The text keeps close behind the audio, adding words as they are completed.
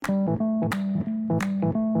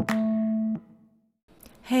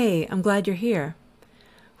Hey, I'm glad you're here.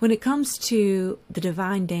 When it comes to the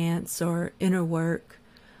divine dance or inner work,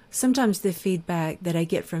 sometimes the feedback that I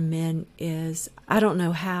get from men is, I don't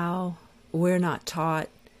know how, we're not taught.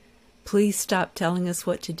 Please stop telling us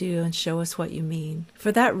what to do and show us what you mean.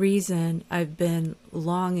 For that reason, I've been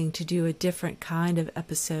longing to do a different kind of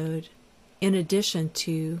episode in addition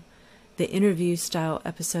to the interview style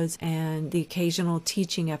episodes and the occasional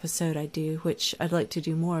teaching episode I do, which I'd like to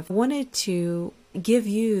do more of. I wanted to give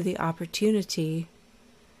you the opportunity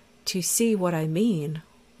to see what I mean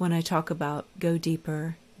when I talk about go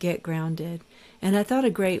deeper, get grounded. And I thought a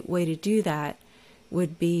great way to do that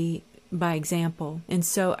would be by example. And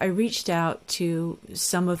so I reached out to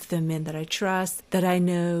some of the men that I trust, that I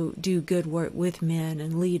know do good work with men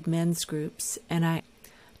and lead men's groups. And I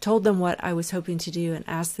told them what I was hoping to do and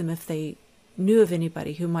asked them if they knew of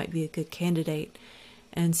anybody who might be a good candidate.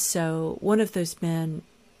 And so one of those men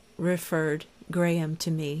referred Graham to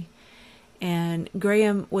me. And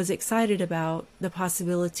Graham was excited about the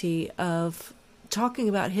possibility of talking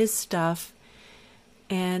about his stuff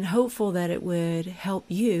and hopeful that it would help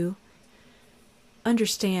you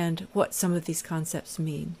understand what some of these concepts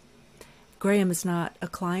mean. Graham is not a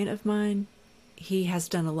client of mine. He has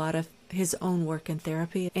done a lot of his own work in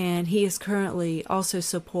therapy, and he is currently also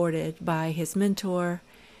supported by his mentor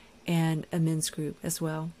and a men's group as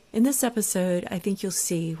well. In this episode, I think you'll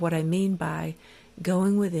see what I mean by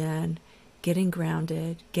going within, getting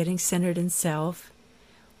grounded, getting centered in self,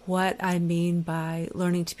 what I mean by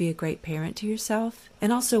learning to be a great parent to yourself,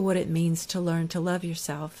 and also what it means to learn to love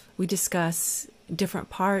yourself. We discuss different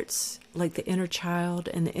parts like the inner child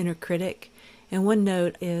and the inner critic. And one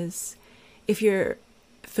note is, if you're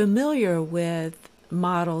familiar with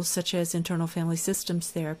models such as internal family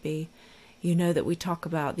systems therapy, you know that we talk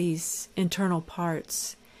about these internal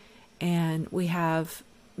parts, and we have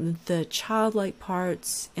the childlike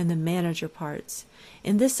parts and the manager parts.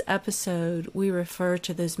 In this episode, we refer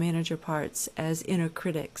to those manager parts as inner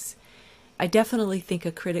critics. I definitely think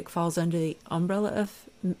a critic falls under the umbrella of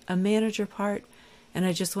a manager part, and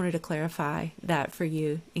I just wanted to clarify that for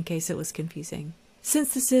you in case it was confusing.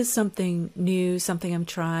 Since this is something new, something I'm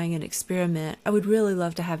trying and experiment, I would really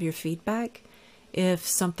love to have your feedback. If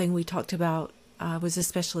something we talked about was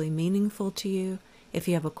especially meaningful to you, if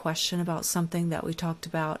you have a question about something that we talked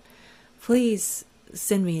about, please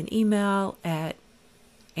send me an email at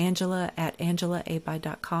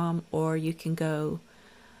angela@angelaabai.com, or you can go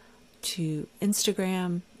to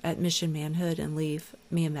Instagram at Mission Manhood and leave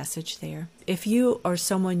me a message there. If you or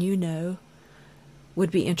someone you know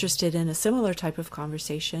would be interested in a similar type of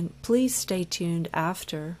conversation, please stay tuned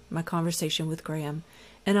after my conversation with Graham,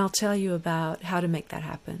 and I'll tell you about how to make that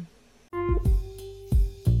happen.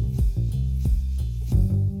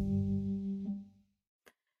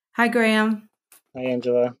 Hi, Graham. Hi,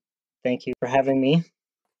 Angela. Thank you for having me.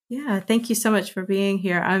 Yeah, thank you so much for being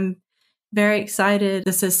here. I'm very excited.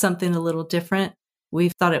 This is something a little different. We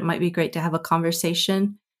thought it might be great to have a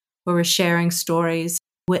conversation where we're sharing stories,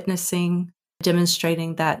 witnessing,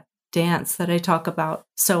 demonstrating that dance that I talk about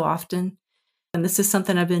so often. And this is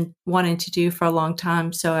something I've been wanting to do for a long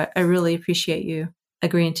time, so I really appreciate you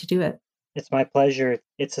agreeing to do it. It's my pleasure.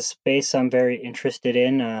 It's a space I'm very interested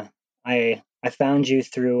in. I found you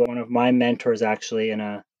through one of my mentors, actually, in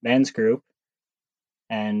a men's group,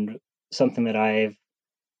 and something that I've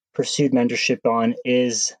pursued mentorship on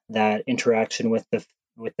is that interaction with the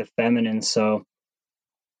feminine. So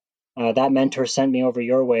that mentor sent me over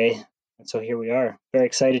your way, and so here we are. Very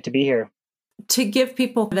excited to be here. To give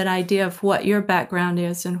people an idea of what your background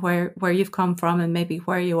is and where you've come from and maybe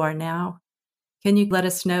where you are now, can you let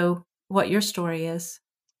us know what your story is?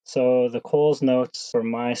 So the Coles notes for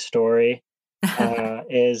my story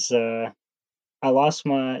is I lost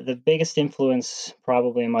the biggest influence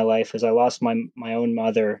probably in my life is I lost my own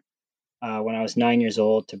mother when I was 9 years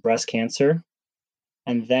old to breast cancer.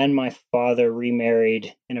 And then my father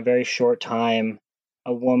remarried in a very short time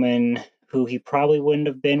a woman who he probably wouldn't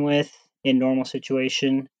have been with in normal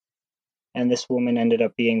situation. And this woman ended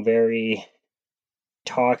up being very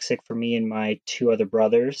toxic for me and my two other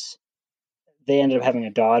brothers. They ended up having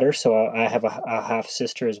a daughter, so I have a half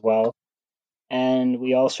sister as well. And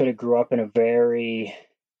we all sort of grew up in a very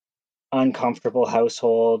uncomfortable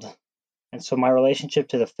household. And so my relationship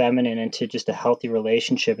to the feminine and to just a healthy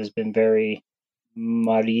relationship has been very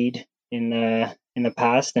muddied in the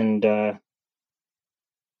past. And I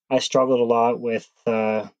struggled a lot with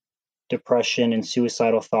depression and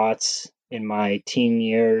suicidal thoughts in my teen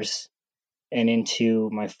years and into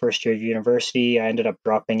my first year of university. I ended up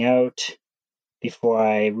dropping out before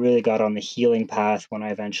I really got on the healing path when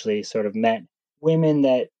I eventually sort of met women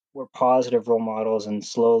that were positive role models, and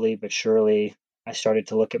slowly but surely I started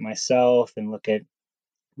to look at myself and look at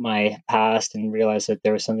my past and realize that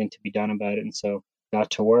there was something to be done about it. And so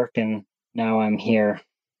got to work, and now I'm here.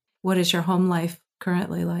 What is your home life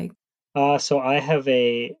currently like? So I have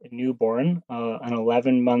a newborn, an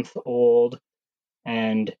 11-month-old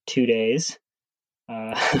and 2 days.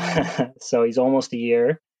 Wow. So he's almost a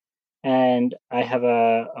year. And I have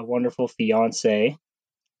a wonderful fiance.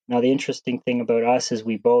 Now, the interesting thing about us is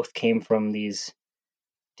we both came from these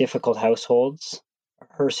difficult households.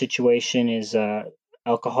 Her situation is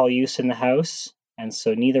alcohol use in the house. And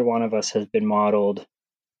so neither one of us has been modeled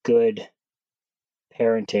good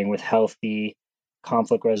parenting with healthy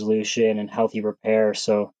conflict resolution and healthy repair.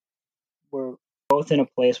 So we're both in a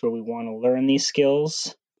place where we want to learn these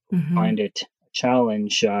skills, Hmm. find it a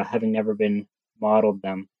challenge, having never been modeled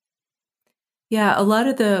them. Yeah, a lot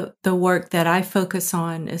of the work that I focus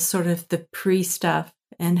on is sort of the pre stuff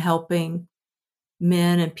and helping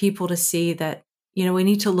men and people to see that, we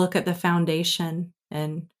need to look at the foundation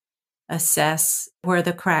and assess where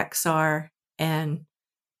the cracks are and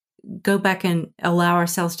go back and allow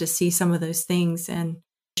ourselves to see some of those things. And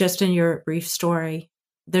just in your brief story,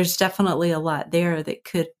 there's definitely a lot there that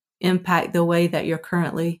could impact the way that you're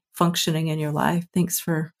currently functioning in your life. Thanks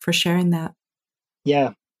for sharing that.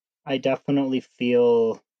 Yeah, I definitely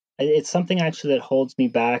feel it's something actually that holds me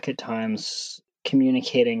back at times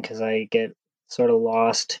communicating because I get sort of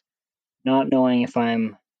lost, not knowing if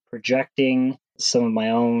I'm projecting some of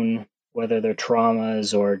my own, whether they're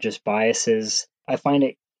traumas or just biases. I find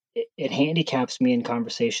it handicaps me in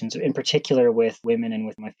conversations, in particular with women and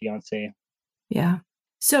with my fiance. Yeah.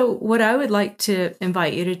 So, what I would like to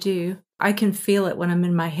invite you to do, I can feel it when I'm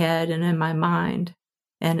in my head and in my mind.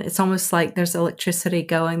 And it's almost like there's electricity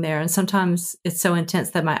going there. And sometimes it's so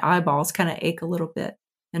intense that my eyeballs kind of ache a little bit.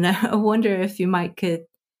 And I wonder if you might could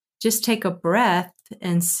just take a breath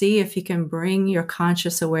and see if you can bring your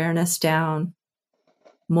conscious awareness down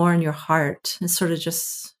more in your heart and sort of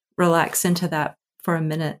just relax into that for a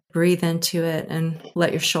minute. Breathe into it and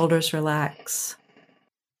let your shoulders relax.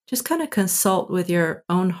 Just kind of consult with your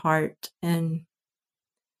own heart and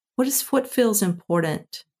what feels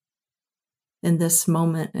important in this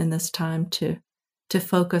moment, in this time to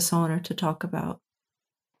focus on or to talk about.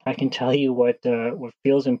 I can tell you what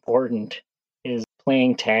feels important is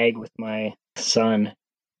playing tag with my son.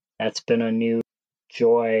 That's been a new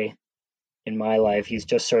joy in my life. He's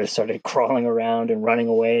just sort of started crawling around and running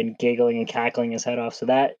away and giggling and cackling his head off. So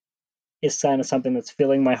that is kind of something that's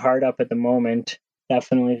filling my heart up at the moment.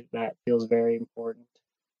 Definitely that feels very important.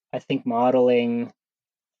 I think modeling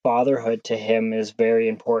fatherhood to him is very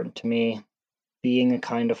important to me. Being a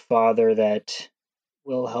kind of father that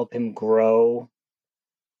will help him grow,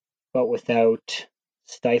 but without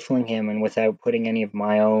stifling him and without putting any of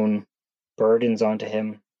my own burdens onto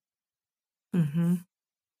him. Hmm.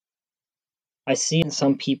 I see in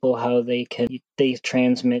some people how they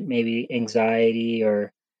transmit maybe anxiety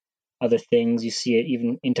or other things. You see it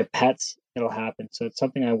even into pets, it'll happen. So it's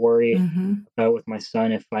something I worry Hmm. about with my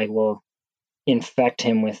son, if I will infect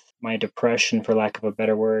him with my depression, for lack of a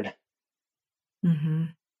better word. Hmm.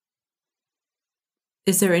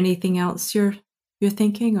 Is there anything else you're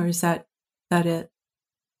thinking, or is that it?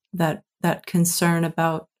 That concern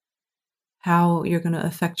about how you're going to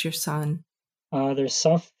affect your son? There's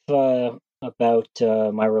stuff about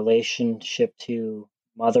my relationship to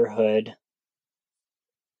motherhood.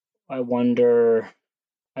 I wonder,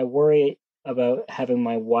 I worry about having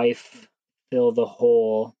my wife fill the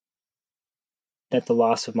hole that the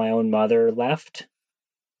loss of my own mother left,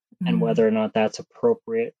 and Mm. whether or not that's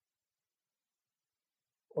appropriate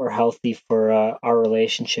or healthy for our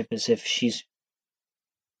relationship, as if she's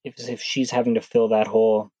having to fill that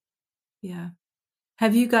hole. Yeah.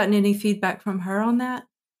 Have you gotten any feedback from her on that?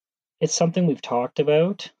 It's something we've talked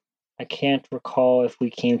about. I can't recall if we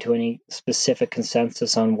came to any specific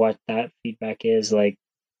consensus on what that feedback is. Like,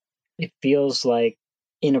 it feels like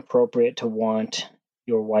inappropriate to want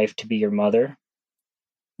your wife to be your mother,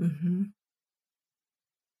 Hmm.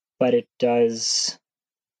 but it does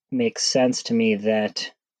make sense to me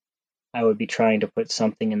that I would be trying to put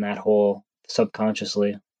something in that hole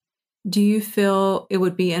subconsciously. Do you feel it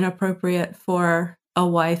would be inappropriate for a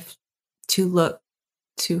wife to look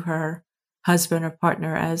to her husband or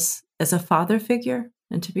partner as a father figure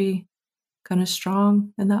and to be kind of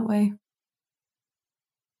strong in that way?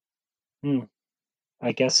 Hmm.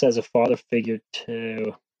 I guess as a father figure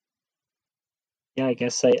too. Yeah, I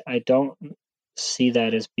guess I don't see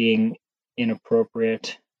that as being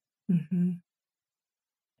inappropriate. Hmm.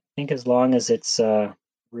 I think as long as it's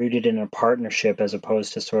rooted in a partnership as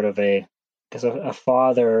opposed to sort of a because a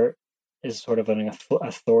father is sort of an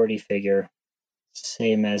authority figure,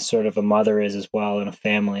 same as sort of a mother is as well in a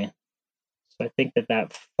family. So I think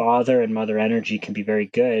that father and mother energy can be very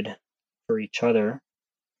good for each other.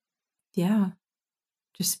 Yeah.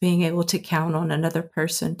 Just being able to count on another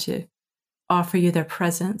person to offer you their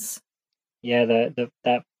presence. Yeah,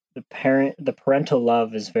 the parental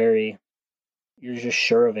love is very, you're just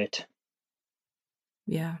sure of it.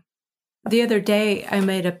 Yeah. The other day I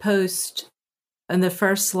made a post, and the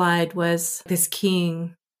first slide was this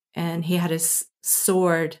king, and he had his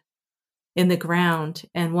sword in the ground,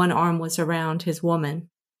 and one arm was around his woman,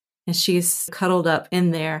 and she's cuddled up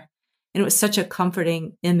in there. And it was such a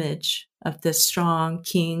comforting image of this strong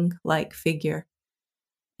king-like figure.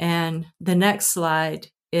 And the next slide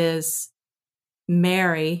is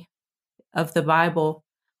Mary of the Bible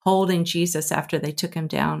holding Jesus after they took him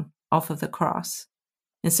down off of the cross.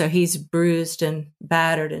 And so he's bruised and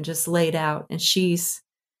battered and just laid out, and she's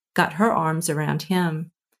got her arms around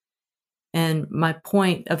him. And my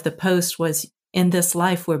point of the post was, in this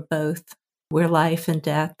life, we're life and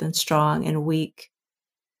death and strong and weak.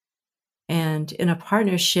 And in a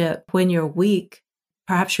partnership, when you're weak,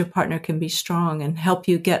 perhaps your partner can be strong and help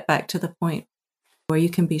you get back to the point where you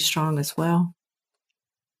can be strong as well.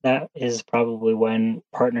 That is probably when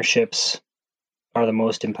partnerships are the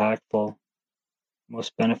most impactful,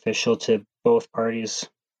 most beneficial to both parties.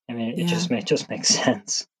 I mean, it just makes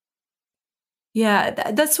sense.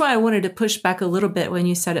 Yeah, that's why I wanted to push back a little bit when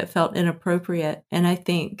you said it felt inappropriate. And I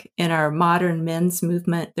think in our modern men's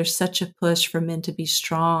movement, there's such a push for men to be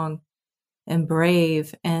strong and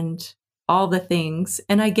brave and all the things.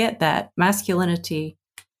 And I get that masculinity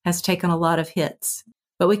has taken a lot of hits,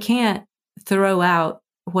 but we can't throw out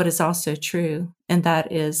what is also true. And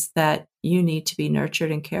that is that you need to be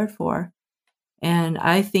nurtured and cared for. And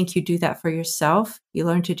I think you do that for yourself. You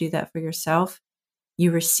learn to do that for yourself. You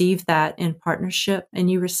receive that in partnership, and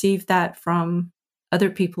you receive that from other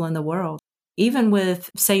people in the world. Even with,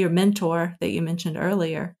 say, your mentor that you mentioned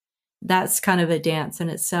earlier, that's kind of a dance in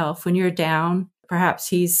itself. When you're down, perhaps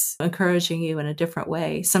he's encouraging you in a different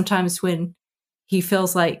way. Sometimes when he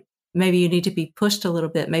feels like maybe you need to be pushed a little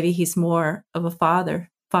bit, maybe he's more of a father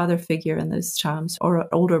figure in those times, or an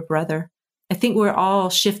older brother. I think we're all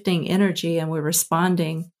shifting energy, and we're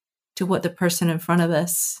responding to what the person in front of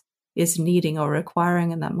us is needing or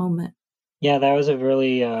requiring in that moment. Yeah, that was a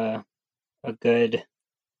really a good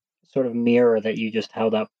sort of mirror that you just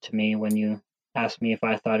held up to me when you asked me if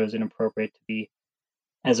I thought it was inappropriate to be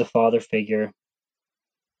as a father figure.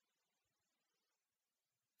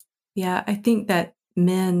 Yeah, I think that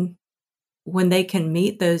men, when they can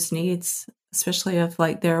meet those needs, especially if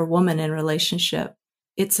like they're a woman in relationship,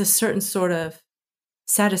 it's a certain sort of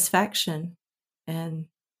satisfaction and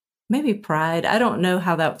maybe pride. I don't know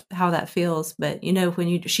how that feels, but you know,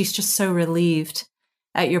 when she's just so relieved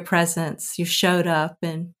at your presence, you showed up,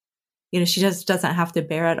 and you know, she just doesn't have to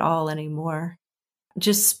bear it all anymore.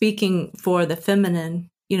 Just speaking for the feminine,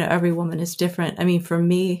 you know, every woman is different. I mean, for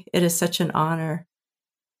me, it is such an honor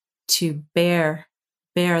to bear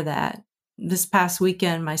that. This past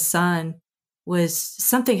weekend, my son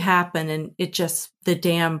something happened, and the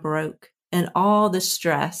dam broke, and all the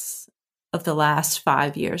stress of the last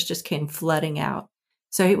 5 years just came flooding out.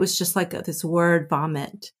 So it was just like this word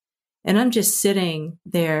vomit. And I'm just sitting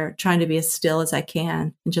there trying to be as still as I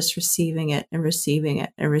can and just receiving it and receiving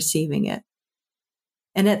it and receiving it.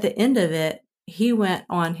 And at the end of it, he went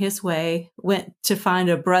on his way, went to find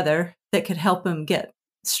a brother that could help him get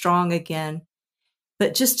strong again.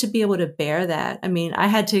 But just to be able to bear that, I mean, I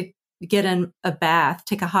had to get in a bath,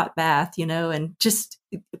 take a hot bath, you know, and just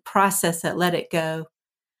process it, let it go.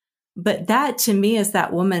 But that to me is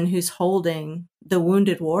that woman who's holding the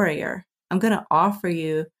wounded warrior. I'm going to offer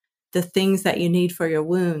you the things that you need for your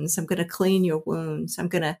wounds. I'm going to clean your wounds. I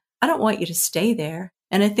don't want you to stay there.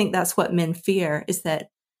 And I think that's what men fear, is that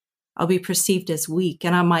I'll be perceived as weak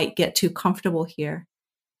and I might get too comfortable here.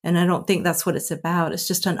 And I don't think that's what it's about. It's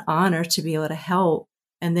just an honor to be able to help.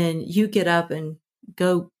 And then you get up and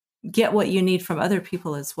go get what you need from other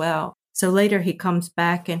people as well. So later he comes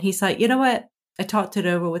back and he's like, you know what? I talked it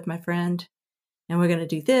over with my friend, and we're going to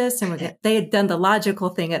do this. And they had done the logical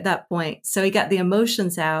thing at that point. So he got the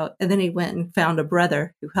emotions out, and then he went and found a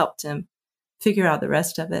brother who helped him figure out the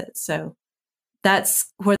rest of it. So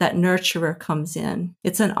that's where that nurturer comes in.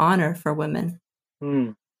 It's an honor for women.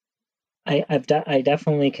 I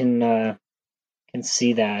definitely can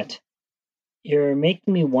see that. You're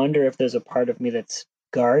making me wonder if there's a part of me that's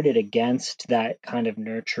guarded against that kind of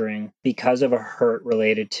nurturing because of a hurt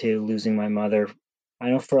related to losing my mother. I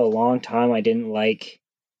know for a long time I didn't like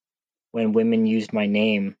when women used my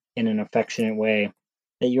name in an affectionate way.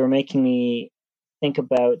 That you were making me think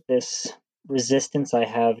about this resistance I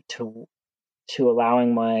have to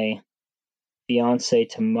allowing my fiance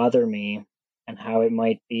to mother me, and how it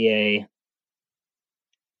might be a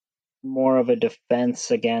more of a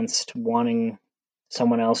defense against wanting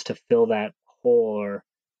someone else to fill that hole, or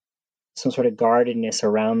some sort of guardedness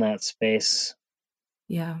around that space.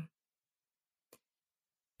 Yeah.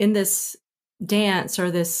 In this dance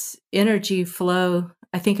or this energy flow,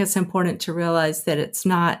 I think it's important to realize that it's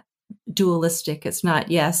not dualistic. It's not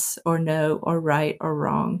yes or no or right or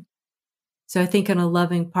wrong. So I think in a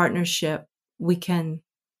loving partnership, we can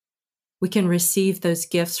receive those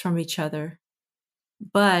gifts from each other.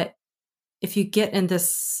 But if you get in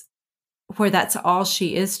this where that's all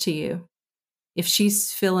she is to you, if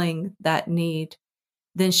she's feeling that need,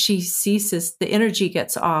 then she ceases, the energy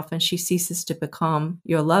gets off and she ceases to become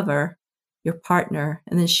your lover, your partner.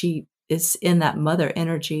 And then she is in that mother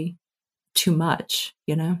energy too much,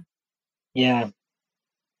 you know? Yeah.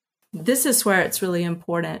 This is where it's really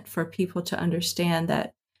important for people to understand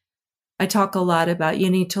that I talk a lot about you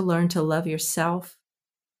need to learn to love yourself.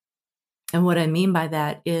 And what I mean by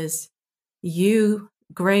that is you,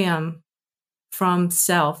 Graham, from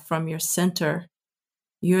self, from your center,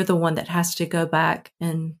 you're the one that has to go back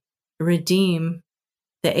and redeem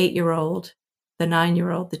the 8-year-old, the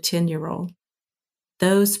 9-year-old, the 10-year-old.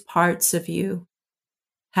 Those parts of you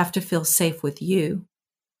have to feel safe with you.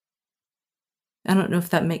 I don't know if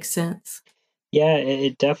that makes sense. Yeah,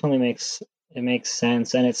 it definitely makes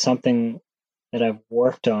sense, and it's something that I've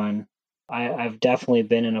worked on. I've definitely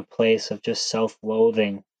been in a place of just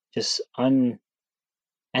self-loathing, just and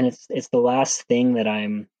it's the last thing that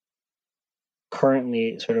I'm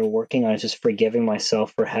currently sort of working on, is just forgiving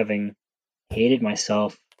myself for having hated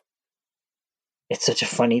myself. It's such a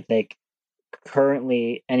funny thing.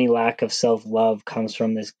 Currently, any lack of self-love comes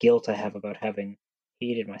from this guilt I have about having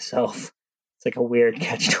hated myself. It's like a weird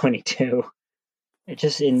catch-22. It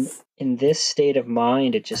just in this state of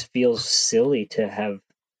mind, it just feels silly to have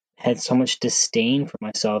had so much disdain for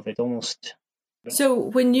myself. It almost So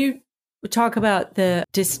when you talk about the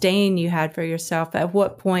disdain you had for yourself, at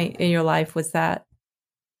what point in your life was that?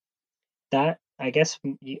 that I guess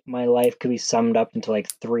my life could be summed up into like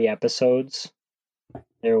 3 episodes.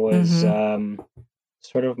 There was Mm-hmm.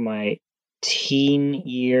 sort of my teen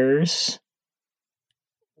years,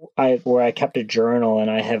 where I kept a journal, and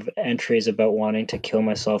I have entries about wanting to kill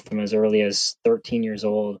myself from as early as 13 years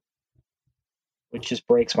old, which just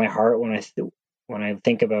breaks my heart when when I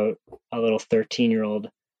think about a little 13-year-old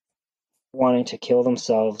wanting to kill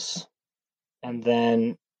themselves. And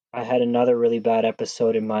then I had another really bad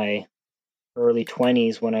episode in my early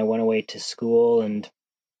 20s when I went away to school, and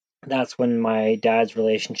that's when my dad's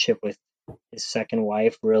relationship with his second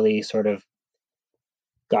wife really sort of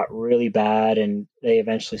got really bad, and they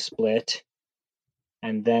eventually split.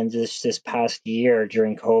 And then just this past year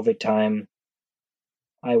during COVID time,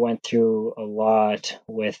 I went through a lot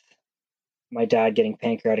with my dad getting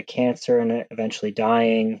pancreatic cancer and eventually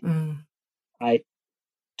dying. Mm. I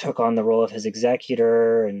took on the role of his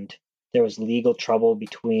executor, and there was legal trouble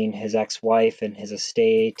between his ex-wife and his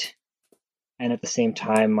estate. And at the same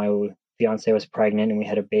time, my fiance was pregnant and we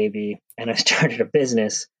had a baby, and I started a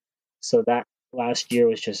business. So that last year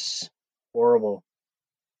was just horrible.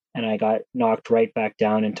 And I got knocked right back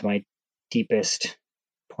down into my deepest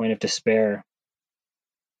point of despair.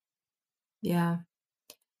 Yeah.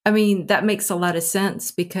 I mean, that makes a lot of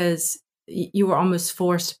sense because you were almost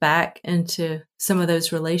forced back into some of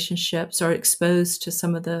those relationships or exposed to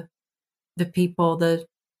some of the people, the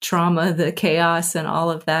trauma, the chaos, and all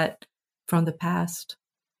of that from the past.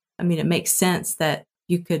 I mean, it makes sense that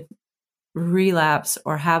you could relapse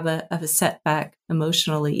or have a setback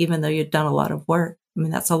emotionally, even though you'd done a lot of work. I mean,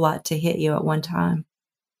 that's a lot to hit you at one time.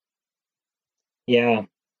 Yeah,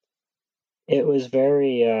 it was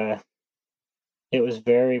very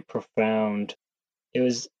profound. It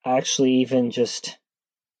was actually even just,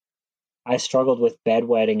 I struggled with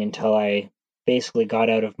bedwetting until I basically got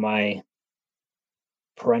out of my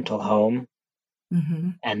parental home.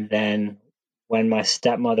 Mm-hmm. And then when my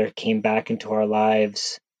stepmother came back into our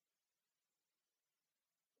lives,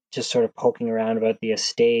 just sort of poking around about the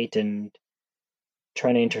estate and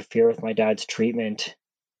trying to interfere with my dad's treatment,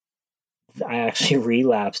 I actually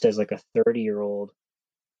relapsed as like a 30-year-old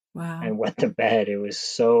Wow. and went to bed.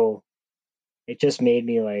 It just made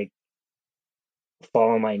me like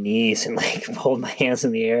fall on my knees and like hold my hands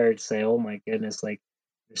in the air and say, oh my goodness, like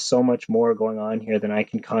there's so much more going on here than I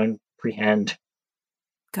can comprehend.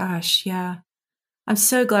 Gosh, yeah. I'm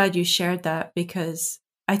so glad you shared that because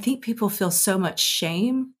I think people feel so much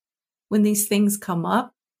shame when these things come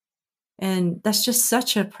up. And that's just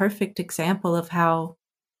such a perfect example of how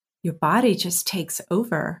your body just takes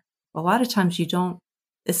over. A lot of times you don't,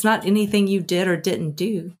 it's not anything you did or didn't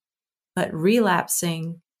do, but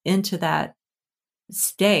relapsing into that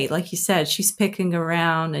state. Like you said, she's picking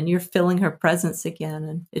around and you're feeling her presence again.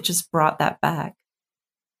 And it just brought that back.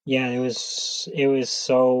 Yeah, it was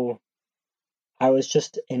so, I was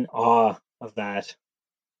just in awe of that.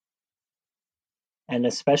 And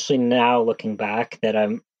especially now looking back that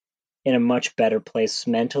I'm in a much better place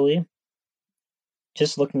mentally,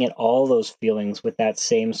 just looking at all those feelings with that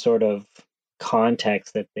same sort of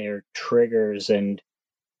context that they're triggers and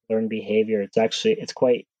learned behavior. It's actually, it's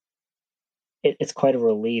quite a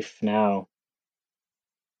relief now.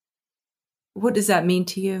 What does that mean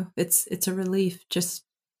to you? It's a relief. Just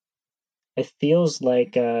It feels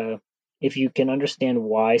like if you can understand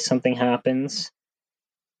why something happens,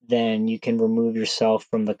 then you can remove yourself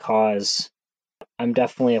from the cause. I'm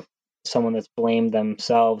definitely someone that's blamed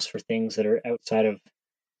themselves for things that are outside of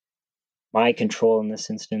my control in this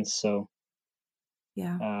instance.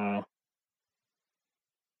 yeah. Uh,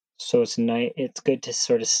 so it's nice. It's good to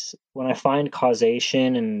sort of when I find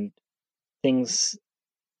causation and things,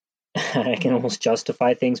 I can almost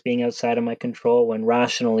justify things being outside of my control when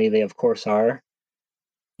rationally they of course are.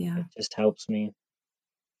 Yeah. It just helps me.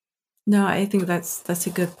 No, I think that's a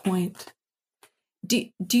good point. Do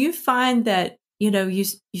you find that, you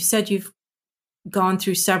said you've gone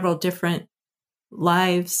through several different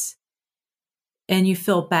lives and you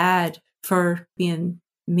feel bad for being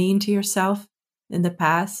mean to yourself in the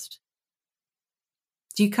past?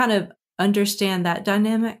 Do you kind of understand that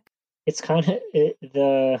dynamic? It's kind of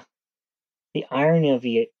the irony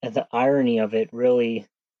of it really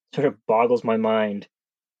sort of boggles my mind.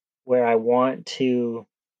 Where I want to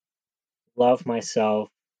love myself,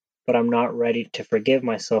 but I'm not ready to forgive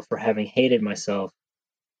myself for having hated myself.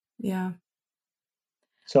 Yeah.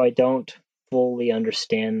 So I don't fully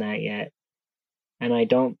understand that yet. And I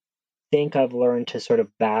don't think I've learned to sort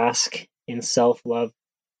of bask in self love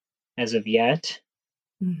as of yet.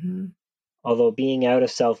 Hmm. Although being out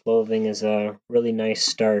of self loathing is a really nice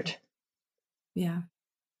start. Yeah.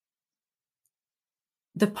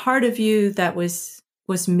 The part of you that was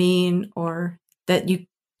mean or that you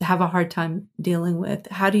have a hard time dealing with,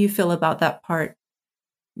 how do you feel about that part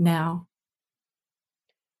now?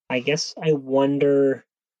 I guess I wonder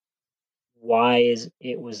why is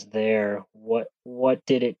it was there. What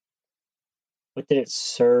did it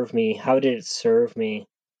serve me? How did it serve me?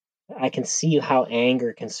 I can see how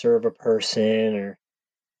anger can serve a person, or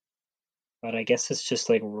but I guess it's just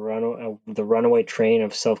like the runaway train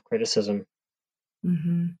of self criticism.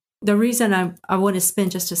 Hmm. The reason I want to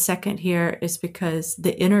spend just a second here is because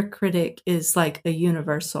the inner critic is like a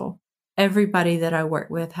universal. Everybody that I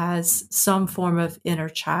work with has some form of inner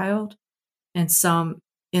child and some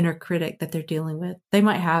inner critic that they're dealing with. They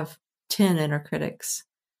might have 10 inner critics,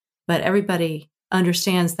 but everybody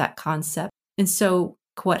understands that concept. And so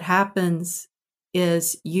what happens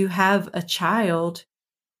is you have a child,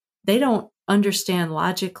 they don't understand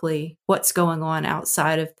logically what's going on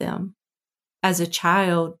outside of them. As a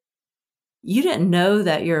child, you didn't know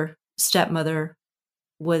that your stepmother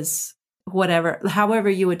was whatever, however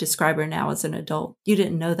you would describe her now as an adult. You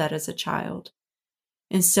didn't know that as a child.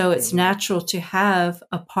 And so it's Hmm. natural to have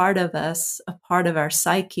a part of us, a part of our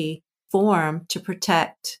psyche form to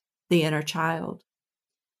protect the inner child.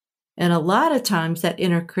 And a lot of times that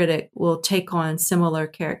inner critic will take on similar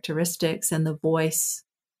characteristics and the voice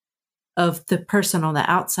of the person on the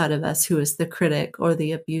outside of us who is the critic or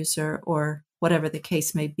the abuser or whatever the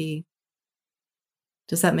case may be.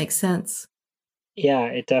 Does that make sense? Yeah,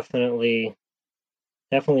 it definitely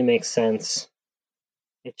makes sense.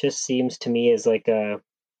 It just seems to me as like a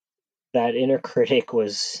that inner critic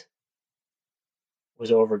was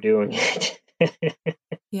overdoing it.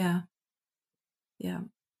 Yeah. Yeah.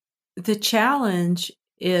 The challenge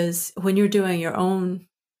is when you're doing your own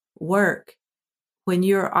work, when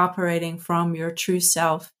you're operating from your true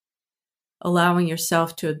self, allowing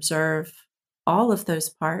yourself to observe all of those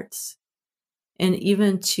parts, and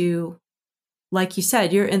even to, like you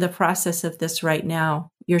said, you're in the process of this right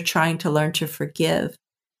now. You're trying to learn to forgive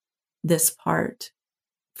this part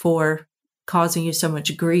for causing you so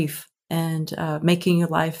much grief and making your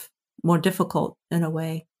life more difficult in a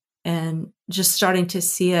way, and just starting to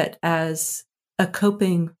see it as a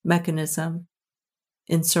coping mechanism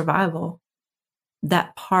in survival.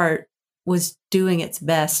 That part was doing its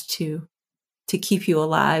best to keep you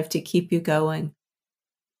alive, to keep you going.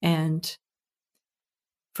 And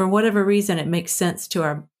for whatever reason, it makes sense to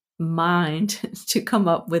our mind to come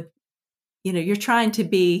up with, you're trying to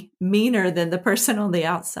be meaner than the person on the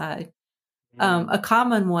outside. Mm. A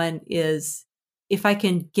common one is if I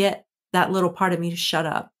can get that little part of me to shut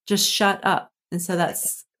up, just shut up. And so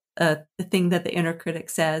that's the thing that the inner critic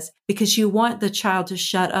says, because you want the child to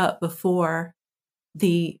shut up before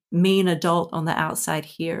the mean adult on the outside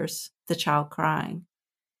hears the child crying.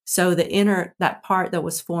 So that part that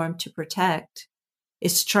was formed to protect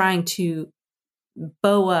is trying to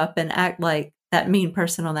bow up and act like that mean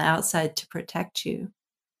person on the outside to protect you.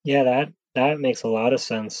 Yeah, that makes a lot of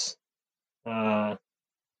sense. Uh,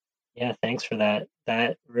 yeah, thanks for that.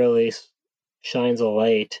 That really shines a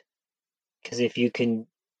light. Because if you can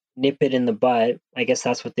nip it in the butt, I guess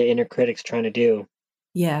that's what the inner critic's trying to do.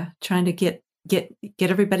 Yeah, trying to get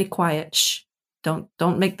everybody quiet. Shh.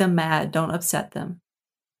 Don't make them mad. Don't upset them.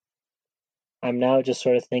 I'm now just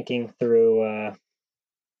sort of thinking through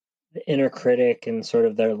the inner critic and sort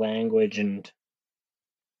of their language and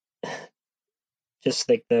just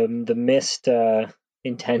like the missed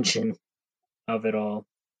intention of it all.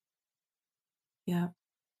 Yeah.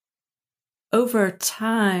 Over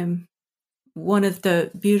time, one of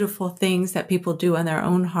the beautiful things that people do in their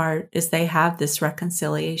own heart is they have this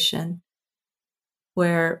reconciliation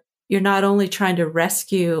where you're not only trying to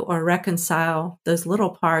rescue or reconcile those little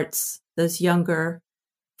parts, those younger,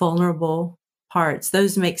 vulnerable parts,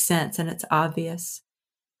 those make sense and it's obvious,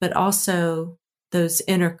 but also those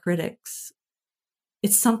inner critics.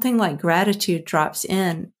 It's something like gratitude drops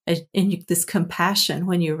in and this compassion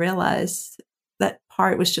when you realize that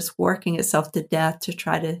part was just working itself to death to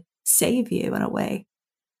try to save you in a way.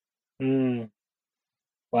 Mm,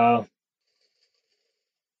 wow.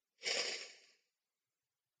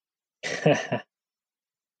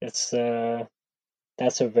 it's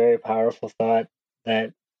that's a very powerful thought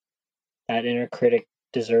that that inner critic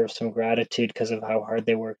deserves some gratitude because of how hard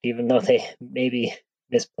they worked, even though they maybe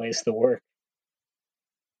misplaced the work.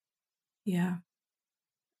 Yeah.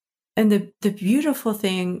 And the beautiful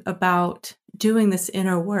thing about doing this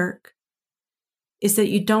inner work is that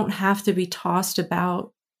you don't have to be tossed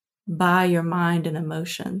about by your mind and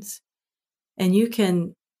emotions. And you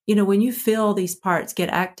can, when you feel these parts get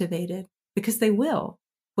activated, because they will,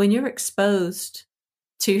 when you're exposed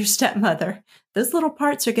to your stepmother, those little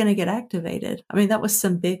parts are going to get activated. I mean, that was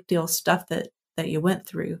some big deal stuff that you went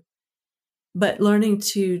through. But learning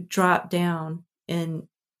to drop down and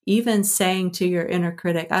even saying to your inner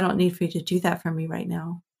critic, I don't need for you to do that for me right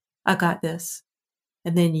now. I got this.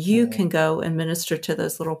 And then you Mm, can go and minister to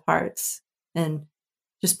those little parts and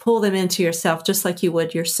just pull them into yourself, just like you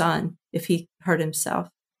would your son if he hurt himself.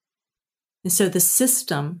 And so the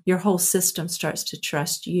system, your whole system starts to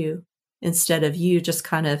trust you instead of you just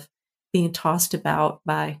kind of being tossed about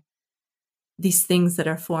by these things that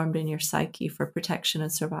are formed in your psyche for protection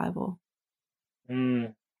and survival.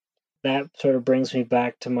 mm. That sort of brings me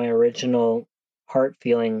back to my original heart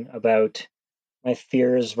feeling about my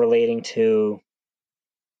fears relating to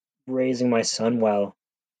raising my son well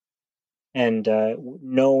and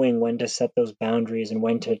knowing when to set those boundaries and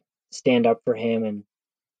when to stand up for him. And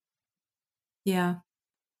Yeah.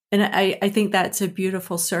 And I think that's a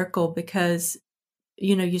beautiful circle because,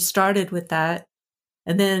 you started with that.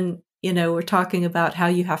 And then, we're talking about how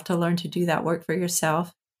you have to learn to do that work for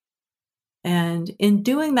yourself. And in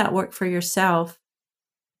doing that work for yourself,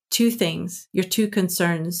 two things, your two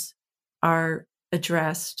concerns are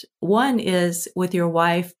addressed. One is with your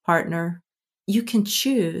wife, partner, you can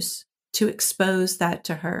choose to expose that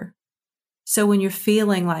to her. So when you're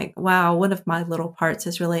feeling like, wow, one of my little parts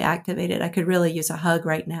is really activated, I could really use a hug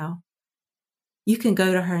right now. You can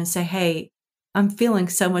go to her and say, hey, I'm feeling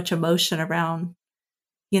so much emotion around,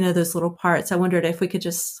 those little parts. I wondered if we could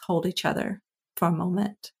just hold each other for a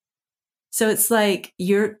moment. So it's like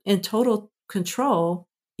you're in total control.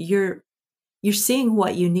 You're seeing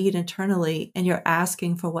what you need internally and you're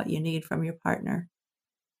asking for what you need from your partner.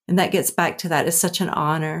 And that gets back to that. It's such an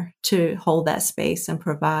honor to hold that space and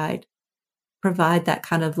provide that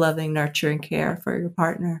kind of loving, nurturing care for your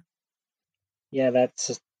partner. yeah,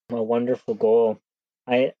 that's a wonderful goal.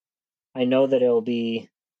 I I know that it'll be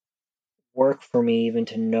work for me even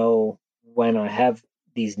to know when I have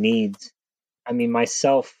these needs. I mean,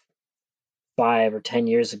 myself 5 or 10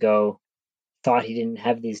 years ago thought he didn't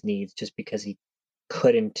have these needs just because he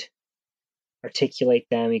couldn't articulate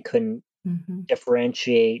them. He couldn't Mm-hmm.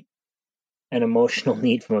 differentiate an emotional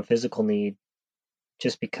need from a physical need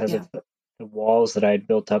just because Yeah. of the walls that I had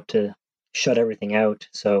built up to shut everything out.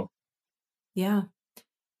 So, Yeah.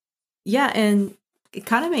 Yeah. And it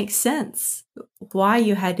kind of makes sense why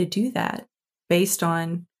you had to do that based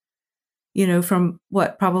on, from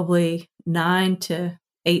what, probably 9 to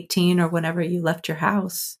 18 or whenever you left your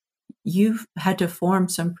house, you've had to form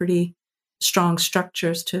some pretty strong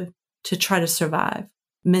structures to to try to survive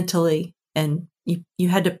mentally. And you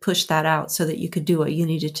had to push that out so that you could do what you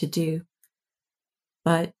needed to do.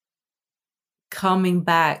 But coming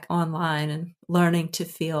back online and learning to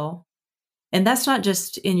feel, and that's not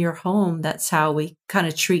just in your home, that's how we kind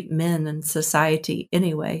of treat men in society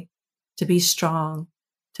anyway, to be strong,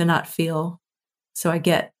 to not feel. So I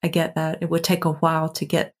get that it would take a while to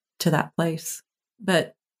get to that place.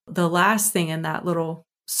 But the last thing in that little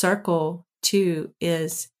circle too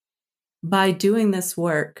is by doing this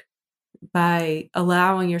work, by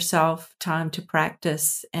allowing yourself time to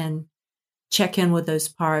practice and check in with those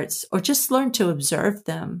parts, or just learn to observe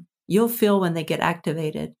them, you'll feel when they get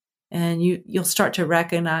activated. And you'll start to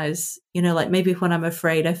recognize, like maybe when I'm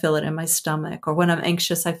afraid, I feel it in my stomach, or when I'm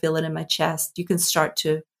anxious, I feel it in my chest. You can start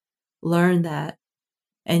to learn that,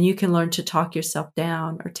 and you can learn to talk yourself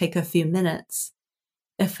down or take a few minutes.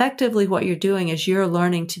 Effectively, what you're doing is you're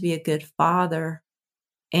learning to be a good father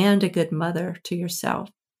and a good mother to yourself.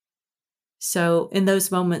 So in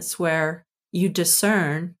those moments where you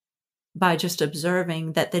discern by just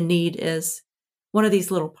observing that the need is one of these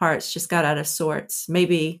little parts just got out of sorts.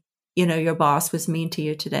 Maybe, your boss was mean to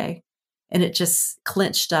you today and it just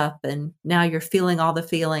clenched up and now you're feeling all the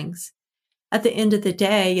feelings. At the end of the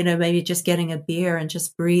day, maybe just getting a beer and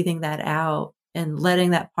just breathing that out and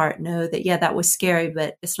letting that part know that, yeah, that was scary,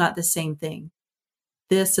 but it's not the same thing.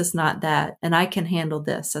 This is not that. And I can handle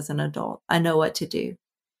this as an adult. I know what to do.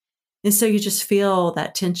 And so you just feel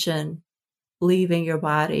that tension leaving your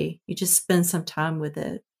body. You just spend some time with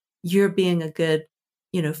it. You're being a good,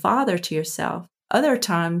 father to yourself. Other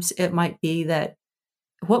times it might be that,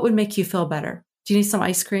 what would make you feel better? Do you need some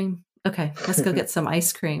ice cream? Okay, let's go get some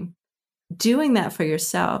ice cream. Doing that for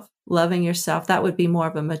yourself, loving yourself, that would be more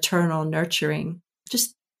of a maternal nurturing,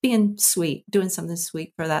 just being sweet, doing something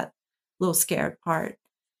sweet for that little scared part.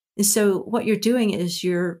 And so what you're doing is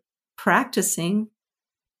you're practicing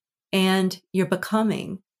and you're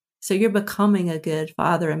becoming. So you're becoming a good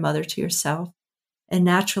father and mother to yourself. And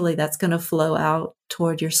naturally that's going to flow out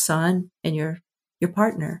toward your son and your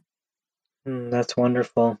partner. That's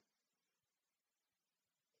wonderful.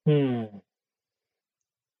 I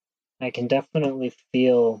can definitely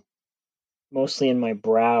feel, mostly in my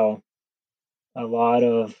brow, a lot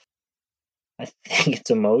of, I think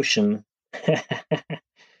it's emotion.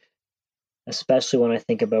 Especially when I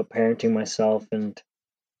think about parenting myself and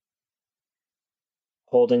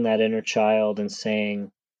holding that inner child and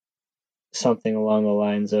saying something along the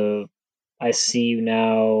lines of, I see you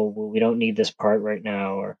now, we don't need this part right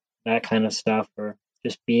now, or that kind of stuff, or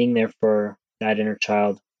just being there for that inner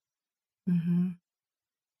child. Mm-hmm.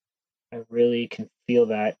 I really can feel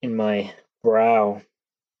that in my brow.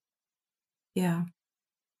 Yeah.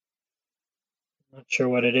 Not sure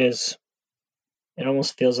what it is. It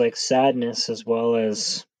almost feels like sadness as well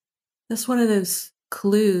as... That's one of those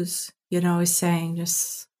clues, I was saying,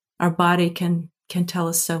 just our body can tell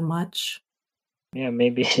us so much. Yeah,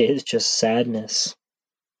 maybe it is just sadness.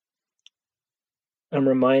 I'm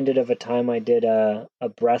reminded of a time I did a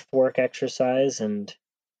breath work exercise, and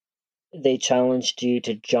they challenged you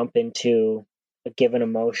to jump into a given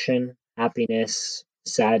emotion: happiness, Mm-hmm.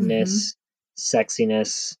 sadness,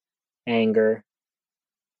 sexiness, anger.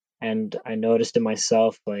 And I noticed in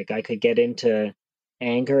myself, like, I could get into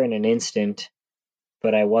anger in an instant,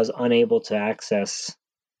 but I was unable to access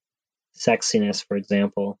sexiness, for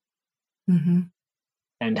example. Mm-hmm.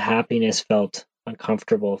 And happiness felt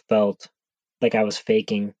uncomfortable, felt like I was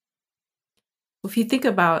faking. If you think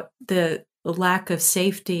about the lack of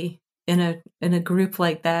safety in a group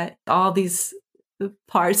like that, all these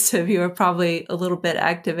parts of you are probably a little bit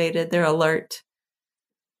activated. They're alert,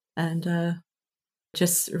 and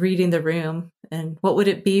just reading the room. And what would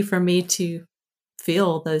it be for me to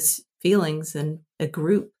feel those feelings in a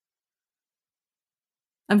group?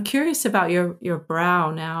 I'm curious about your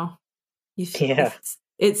brow now. Yeah.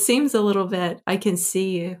 It seems a little bit. I can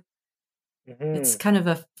see you. It's Hmm. kind of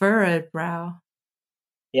a furrowed brow.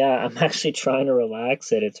 Yeah, I'm actually trying to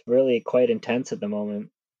relax it. It's really quite intense at the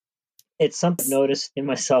moment. It's something I've noticed in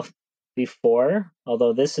myself before,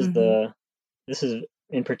 although Mm-hmm. this is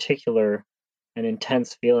in particular an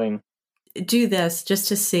intense feeling. Do this just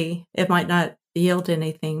to see. It might not yield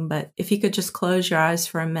anything, but if you could just close your eyes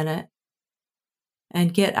for a minute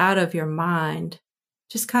and get out of your mind,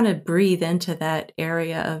 just kind of breathe into that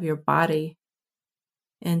area of your body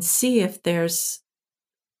and see if there's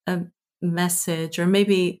a message, or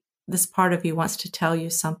maybe this part of you wants to tell you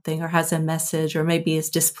something or has a message, or maybe is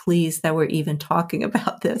displeased that we're even talking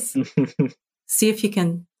about this. It's See if you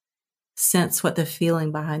can sense what the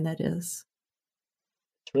feeling behind that is.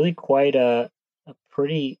 really quite a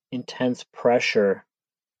pretty intense pressure.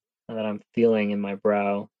 that I'm feeling in my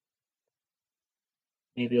brow.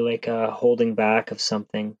 Maybe like a holding back of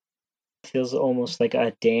something. It feels almost like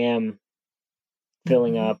a dam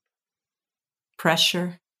filling Hmm. up.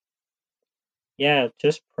 Pressure. Yeah,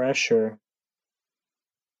 just pressure.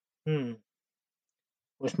 Hmm.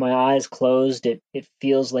 With my eyes closed, it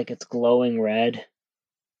feels like it's glowing red.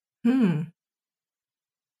 Hmm.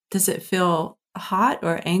 Does it feel hot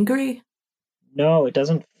or angry? No, it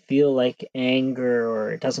doesn't feel like anger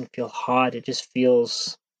or it doesn't feel hot. It just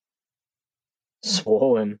feels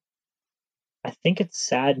swollen. I think it's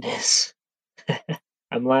sadness.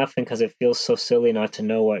 I'm laughing because it feels so silly not to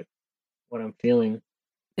know what I'm feeling.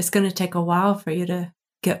 It's going to take a while for you to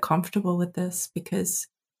get comfortable with this because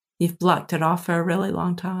you've blocked it off for a really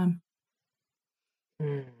long time.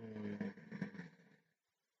 Hmm.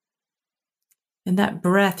 And that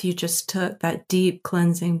breath you just took, that deep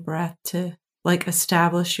cleansing breath to like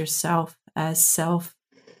establish yourself as self,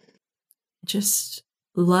 just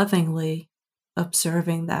lovingly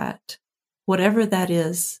observing that, whatever that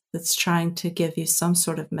is that's trying to give you some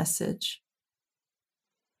sort of message.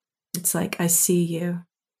 It's like, I see you.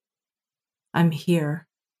 I'm here.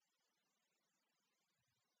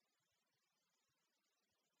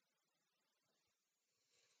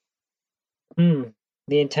 Hmm.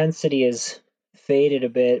 The intensity is faded a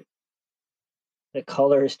bit. The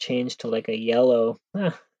color has changed to like a yellow.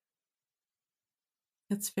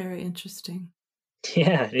 It's very interesting.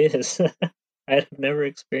 Yeah, it is. I've never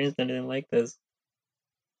experienced anything like this.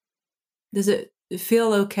 Does it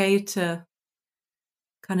feel okay to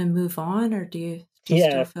kind of move on, or do you Yeah,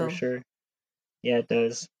 still for feel, sure. Yeah, it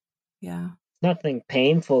does. yeah, Nothing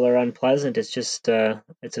painful or unpleasant. It's just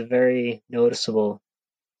it's a very noticeable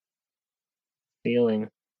feeling.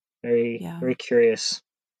 Very, yeah. very curious.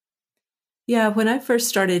 Yeah, when I first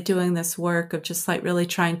started doing this work of just like really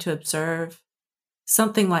trying to observe,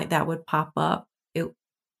 something like that would pop up.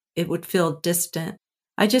 It would feel distant.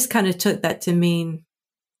 I just kind of took that to mean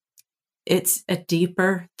it's a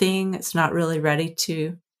deeper thing. It's not really ready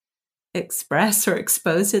to express or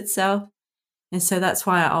expose itself. And so that's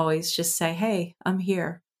why I always just say, "Hey, I'm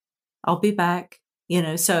here. I'll be back."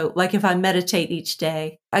 So like if I meditate each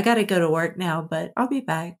day, I got to go to work now, but I'll be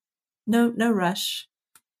back. No rush.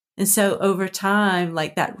 And so over time,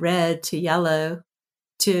 like that red to yellow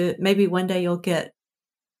to maybe one day you'll get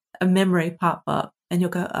a memory pop up and you'll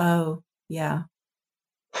go, oh, yeah,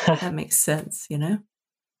 that makes sense.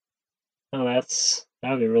 Oh, that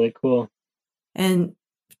would be really cool. And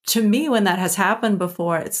to me, when that has happened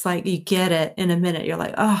before, it's like you get it in a minute. You're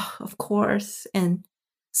like, oh, of course. And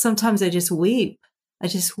sometimes I just weep. I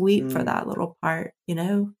just weep for Mm. that little part.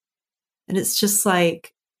 And it's just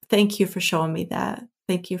like, thank you for showing me that.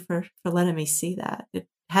 Thank you for letting me see that. It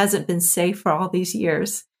hasn't been safe for all these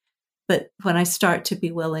years. But when I start to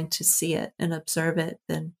be willing to see it and observe it,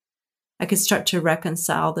 then I can start to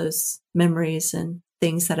reconcile those memories and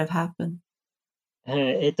things that have happened.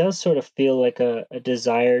 It does sort of feel like a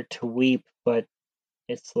desire to weep, but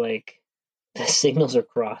it's like the signals are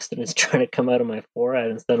crossed and it's trying to come out of my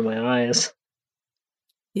forehead instead of my eyes.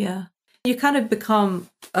 Yeah. You kind of become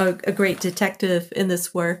a great detective in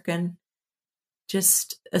this work and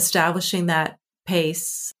just establishing that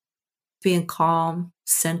pace, being calm,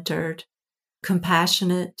 centered,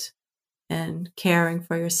 compassionate, and caring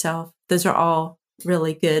for yourself. Those are all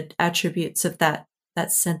really good attributes of that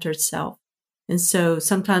centered self. And so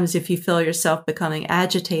sometimes if you feel yourself becoming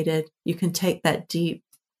agitated, you can take that deep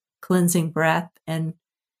cleansing breath and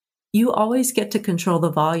you always get to control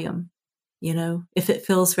the volume. If it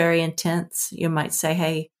feels very intense, you might say,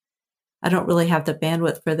 hey, I don't really have the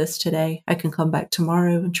bandwidth for this today. I can come back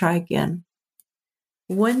tomorrow and try again.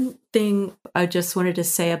 One thing I just wanted to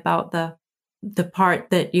say about the part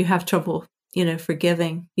that you have trouble,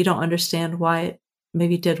 forgiving, you don't understand why it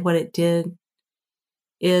maybe did what it did,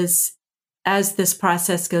 is as this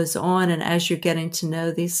process goes on and as you're getting to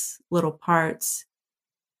know these little parts,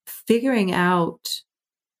 figuring out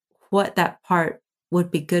what that part would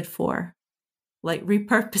be good for, like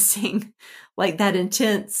repurposing like that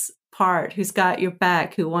intense part who's got your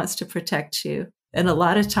back, who wants to protect you. And a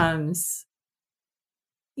lot of times,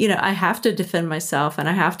 I have to defend myself and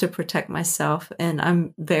I have to protect myself. And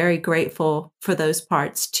I'm very grateful for those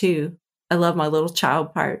parts too. I love my little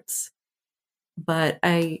child parts, but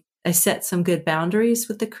I set some good boundaries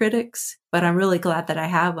with the critics, but I'm really glad that I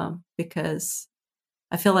have them because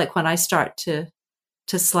I feel like when I start to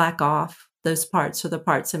slack off, those parts are the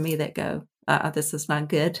parts of me that go, this is not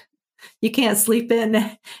good. You can't sleep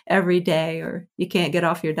in every day or you can't get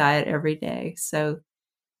off your diet every day. So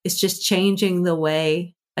it's just changing the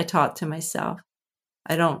way I talk to myself.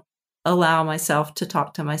 I don't allow myself to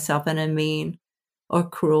talk to myself in a mean or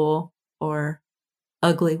cruel or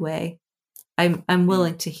ugly way. I'm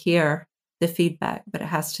willing to hear the feedback, but it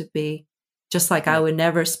has to be just like I would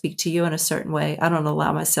never speak to you in a certain way. I don't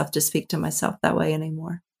allow myself to speak to myself that way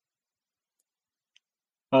anymore.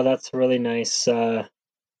 Oh, that's really nice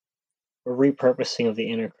repurposing of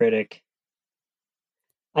the inner critic.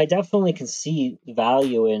 I definitely can see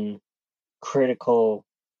value in critical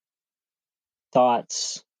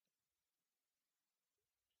thoughts.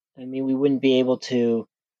 I mean, we wouldn't be able to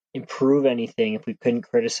improve anything if we couldn't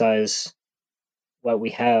criticize what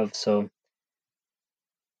we have. So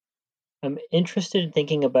I'm interested in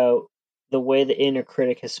thinking about the way the inner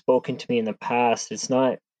critic has spoken to me in the past. It's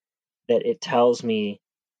not that it tells me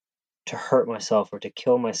to hurt myself or to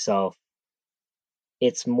kill myself.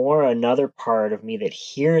 It's more another part of me that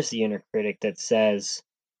hears the inner critic that says,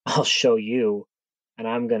 I'll show you, and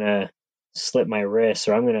I'm going to slip my wrist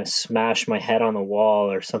or I'm going to smash my head on the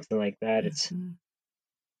wall or something like that. It's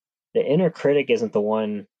the inner critic isn't the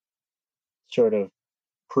one sort of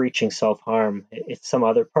preaching self-harm. It's some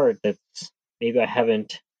other part that's maybe I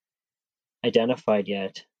haven't identified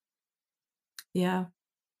yet. Yeah.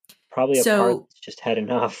 Probably a part So, that's just had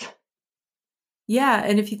enough. yeah.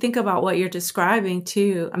 And if you think about what you're describing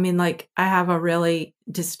too, I mean, like I have a really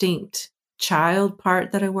distinct child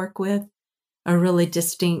part that I work with, a really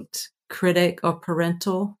distinct critic or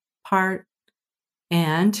parental part,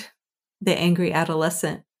 and the angry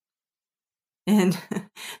adolescent. And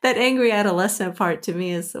that angry adolescent part to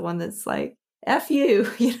me is the one that's like, F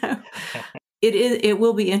you, you know. It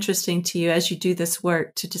will be interesting to you as you do this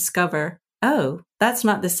work to discover, oh, that's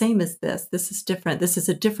not the same as this. This is different. This is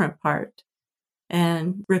a different part.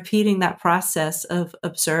 And repeating that process of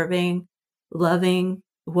observing, loving,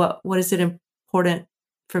 what is it important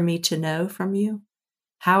for me to know from you?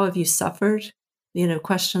 How have you suffered? You know,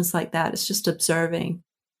 questions like that. It's just observing.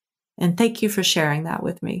 And thank you for sharing that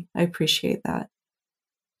with me. I appreciate that.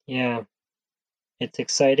 Yeah, it's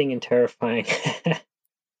exciting and terrifying.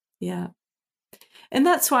 Yeah. And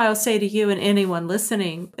that's why I'll say to you and anyone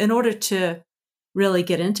listening, in order to really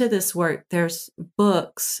get into this work, there's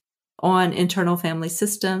books on internal family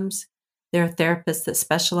systems. There are therapists that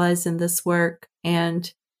specialize in this work.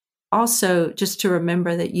 And also just to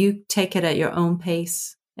remember that you take it at your own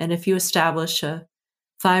pace. And if you establish a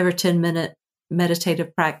 5 or 10 minute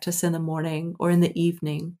meditative practice in the morning or in the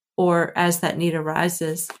evening, or as that need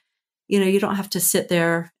arises, you know, you don't have to sit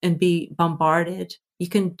there and be bombarded. You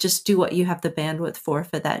can just do what you have the bandwidth for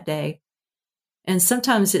that day. And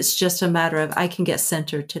sometimes it's just a matter of, I can get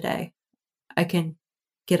centered today. I can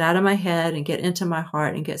get out of my head and get into my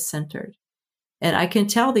heart and get centered. And I can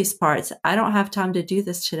tell these parts, I don't have time to do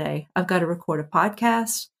this today. I've got to record a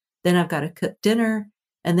podcast, then I've got to cook dinner,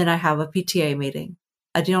 and then I have a PTA meeting.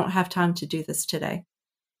 I don't have time to do this today.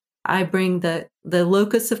 I bring the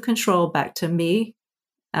locus of control back to me.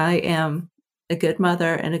 I am a good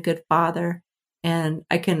mother and a good father. And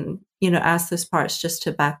I can, you know, ask those parts just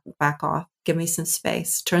to back off, give me some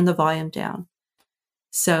space, turn the volume down.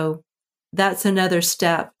 So that's another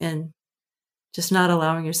step in just not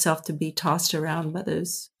allowing yourself to be tossed around by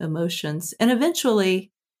those emotions. And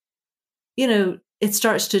eventually, you know, it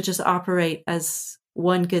starts to just operate as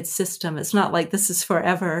one good system. It's not like this is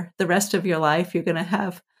forever. The rest of your life, you're going to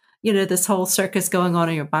have, you know, this whole circus going on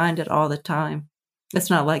in your mind at all the time. It's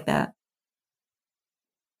not like that.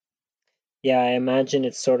 Yeah, I imagine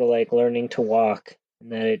it's sort of like learning to walk,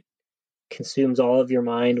 and that it consumes all of your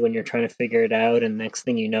mind when you're trying to figure it out, and next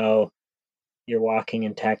thing you know, you're walking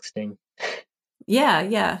and texting.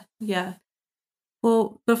 Yeah.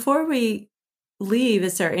 Well, before we leave,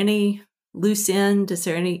 is there any loose end? Is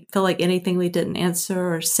there feel like anything we didn't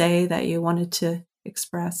answer or say that you wanted to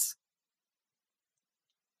express?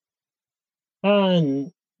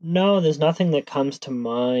 No, there's nothing that comes to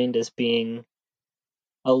mind as being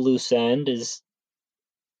a loose end.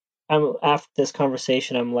 I'm after this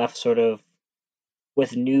conversation, I'm left sort of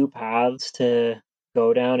with new paths to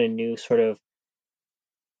go down and new sort of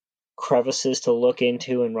crevices to look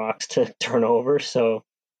into and rocks to turn over. So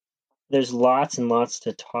there's lots and lots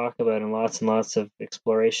to talk about and lots of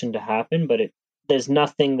exploration to happen, but there's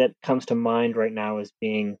nothing that comes to mind right now as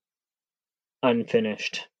being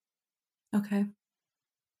unfinished. Okay.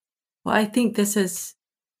 Well, I think this is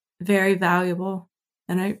very valuable.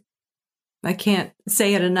 And I can't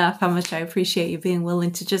say it enough how much I appreciate you being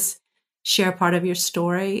willing to just share part of your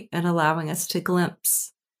story and allowing us to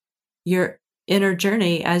glimpse your inner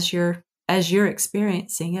journey as you're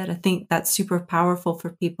experiencing it. I think that's super powerful for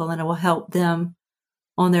people, and it will help them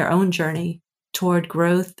on their own journey toward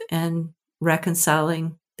growth and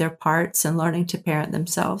reconciling their parts and learning to parent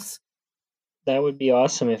themselves. That would be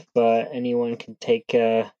awesome if anyone can take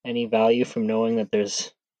any value from knowing that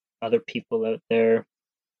there's other people out there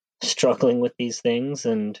struggling with these things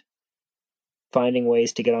and finding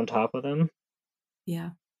ways to get on top of them.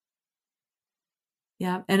 Yeah.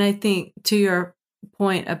 Yeah. And I think to your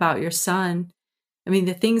point about your son, I mean,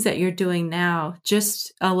 the things that you're doing now,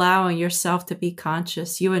 just allowing yourself to be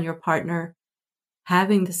conscious, you and your partner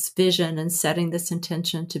having this vision and setting this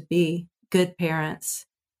intention to be good parents,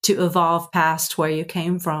 to evolve past where you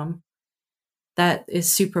came from, that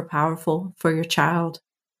is super powerful for your child.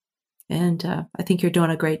 And I think you're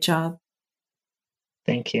doing a great job.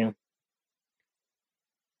 Thank you.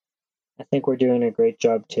 I think we're doing a great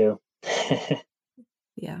job too.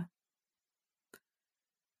 Yeah.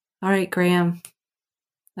 All right, Graham.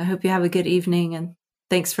 I hope you have a good evening, and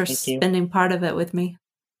thanks for Thank you. spending part of it with me.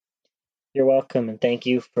 You're welcome, and thank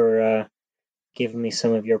you for giving me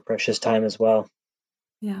some of your precious time as well.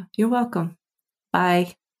 Yeah, you're welcome.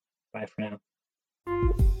 Bye. Bye for now.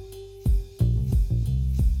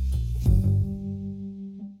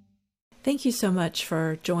 Thank you so much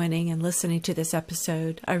for joining and listening to this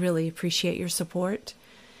episode. I really appreciate your support.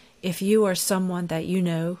 If you or someone that you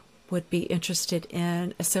know would be interested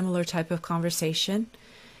in a similar type of conversation,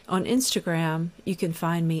 on Instagram, you can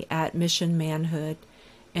find me at Mission Manhood,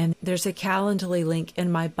 and there's a Calendly link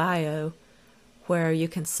in my bio where you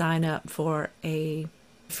can sign up for a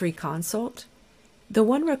free consult. The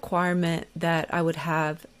one requirement that I would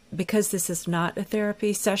have, because this is not a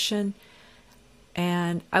therapy session,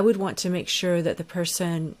 and I would want to make sure that the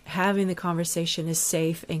person having the conversation is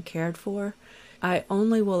safe and cared for, I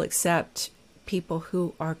only will accept people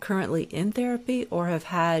who are currently in therapy or have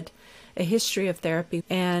had a history of therapy.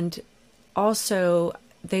 And also,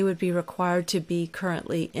 they would be required to be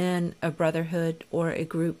currently in a brotherhood or a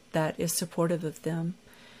group that is supportive of them.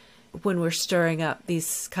 When we're stirring up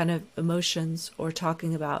these kind of emotions or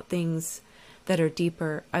talking about things that are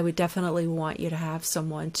deeper, I would definitely want you to have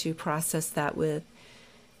someone to process that with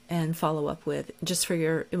and follow up with, just for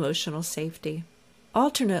your emotional safety.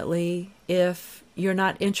 Alternately, if you're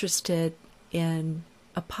not interested in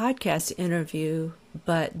a podcast interview,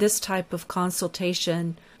 but this type of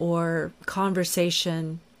consultation or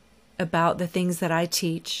conversation about the things that I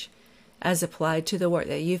teach as applied to the work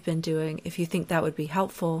that you've been doing, if you think that would be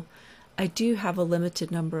helpful, I do have a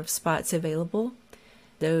limited number of spots available.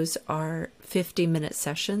 Those are 50-minute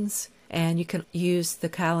sessions, and you can use the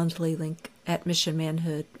Calendly link at Mission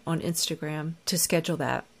Manhood on Instagram to schedule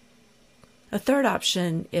that. A third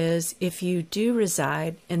option is if you do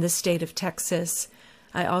reside in the state of Texas,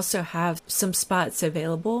 I also have some spots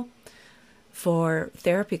available for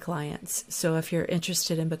therapy clients. So if you're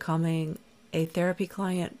interested in becoming a therapy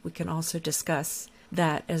client, we can also discuss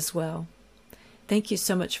that as well. Thank you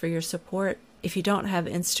so much for your support. If you don't have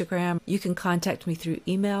Instagram, you can contact me through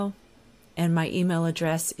email, and my email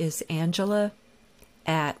address is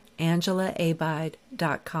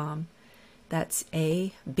angela@angelaabide.com. That's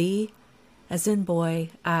A-B as in boy,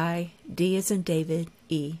 I, D as in David,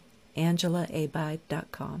 E,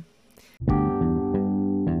 angelaabide.com.